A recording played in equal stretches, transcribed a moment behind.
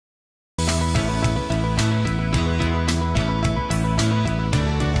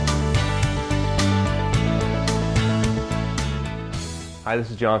Hi,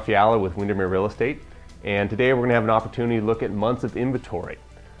 this is John Fiala with Windermere Real Estate, and today we're going to have an opportunity to look at months of inventory.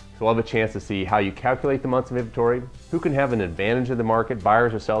 So we'll have a chance to see how you calculate the months of inventory, who can have an advantage of the market,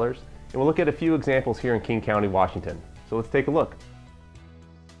 buyers or sellers, and we'll look at a few examples here in King County, Washington. So let's take a look.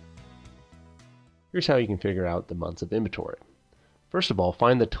 Here's how you can figure out the months of inventory. First of all,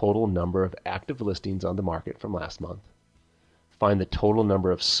 find the total number of active listings on the market from last month. Find the total number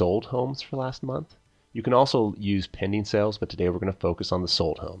of sold homes for last month. You can also use pending sales, but today we're going to focus on the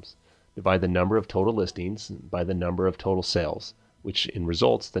sold homes. Divide the number of total listings by the number of total sales, which in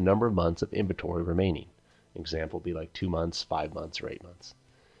results the number of months of inventory remaining. An example would be like 2 months, 5 months, or 8 months.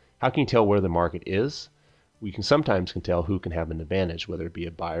 How can you tell where the market is? We can sometimes tell who can have an advantage, whether it be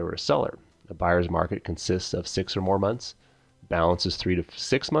a buyer or a seller. A buyer's market consists of 6 or more months, balance is 3 to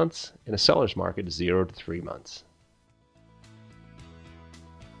 6 months, and a seller's market is 0 to 3 months.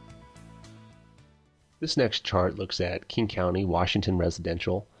 This next chart looks at King County, Washington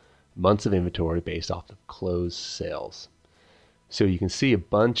residential months of inventory based off of closed sales. So you can see a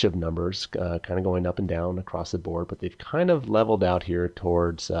bunch of numbers kind of going up and down across the board, but they've kind of leveled out here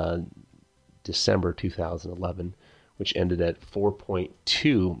towards December 2011, which ended at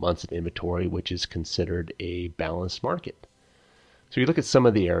 4.2 months of inventory, which is considered a balanced market. So you look at some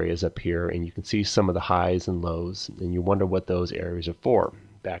of the areas up here and you can see some of the highs and lows, and you wonder what those areas are for.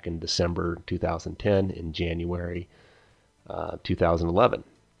 Back in December 2010 and January 2011.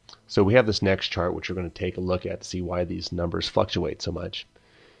 So we have this next chart which we're going to take a look at to see why these numbers fluctuate so much.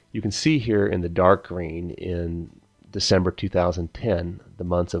 You can see here in the dark green in December 2010 the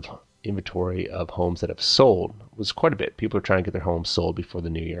months of inventory of homes that have sold was quite a bit. People are trying to get their homes sold before the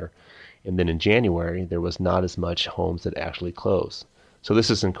new year. And then in January there was not as much homes that actually closed. So this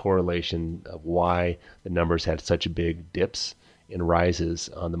is in correlation of why the numbers had such big dips and rises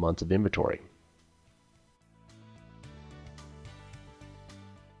on the months of inventory.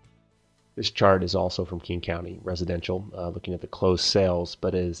 This chart is also from King County residential, looking at the closed sales,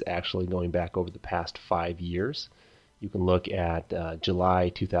 but is actually going back over the past 5 years. You can look at July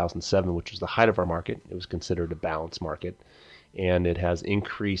 2007, which was the height of our market. It was considered a balanced market, and it has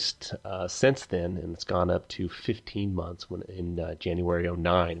increased since then, and it's gone up to 15 months when in January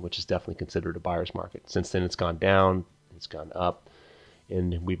 09, which is definitely considered a buyer's market. Since then it's gone down, it's gone up,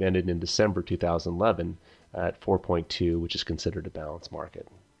 and we've ended in December 2011 at 4.2, which is considered a balanced market.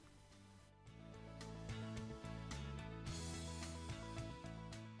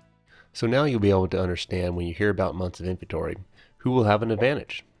 So now you'll be able to understand when you hear about months of inventory, who will have an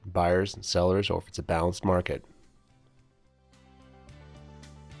advantage, buyers and sellers, or if it's a balanced market.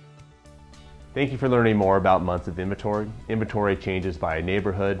 Thank you for learning more about months of inventory. Inventory changes by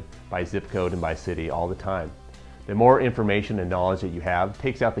neighborhood, by zip code, and by city all the time. The more information and knowledge that you have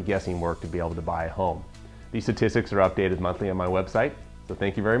takes out the guessing work to be able to buy a home. These statistics are updated monthly on my website, so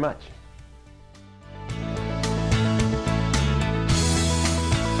thank you very much.